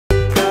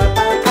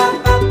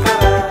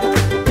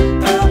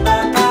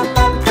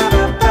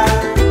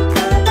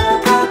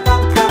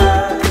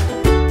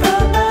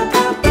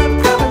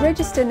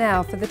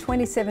now for the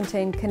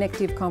 2017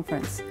 Connective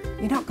Conference.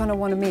 You're not going to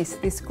want to miss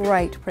this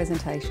great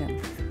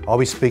presentation. I'll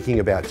be speaking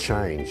about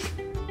change,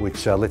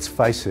 which, let's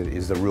face it,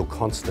 is the real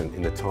constant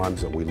in the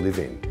times that we live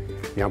in.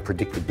 The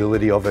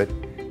unpredictability of it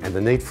and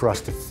the need for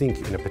us to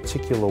think in a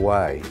particular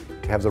way,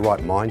 to have the right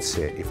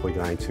mindset if we're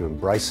going to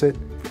embrace it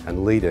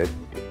and lead it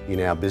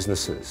in our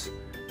businesses.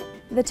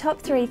 The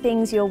top 3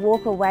 things you'll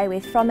walk away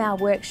with from our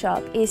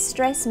workshop is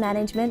stress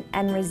management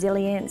and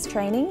resilience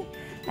training,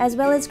 as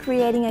well as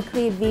creating a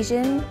clear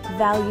vision,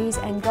 values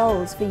and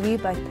goals for you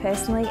both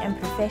personally and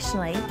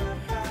professionally,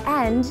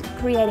 and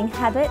creating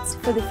habits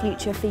for the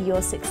future for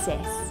your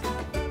success.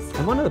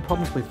 And one of the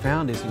problems we've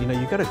found is, you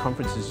go to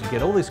conferences, you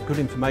get all this good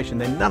information,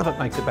 then none of it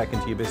makes it back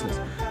into your business.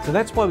 So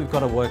that's why we've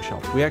got a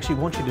workshop. We actually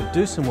want you to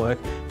do some work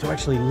to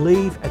actually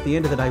leave at the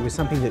end of the day with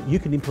something that you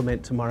can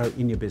implement tomorrow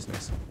in your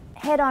business.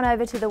 Head on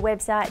over to the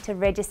website to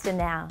register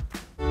now.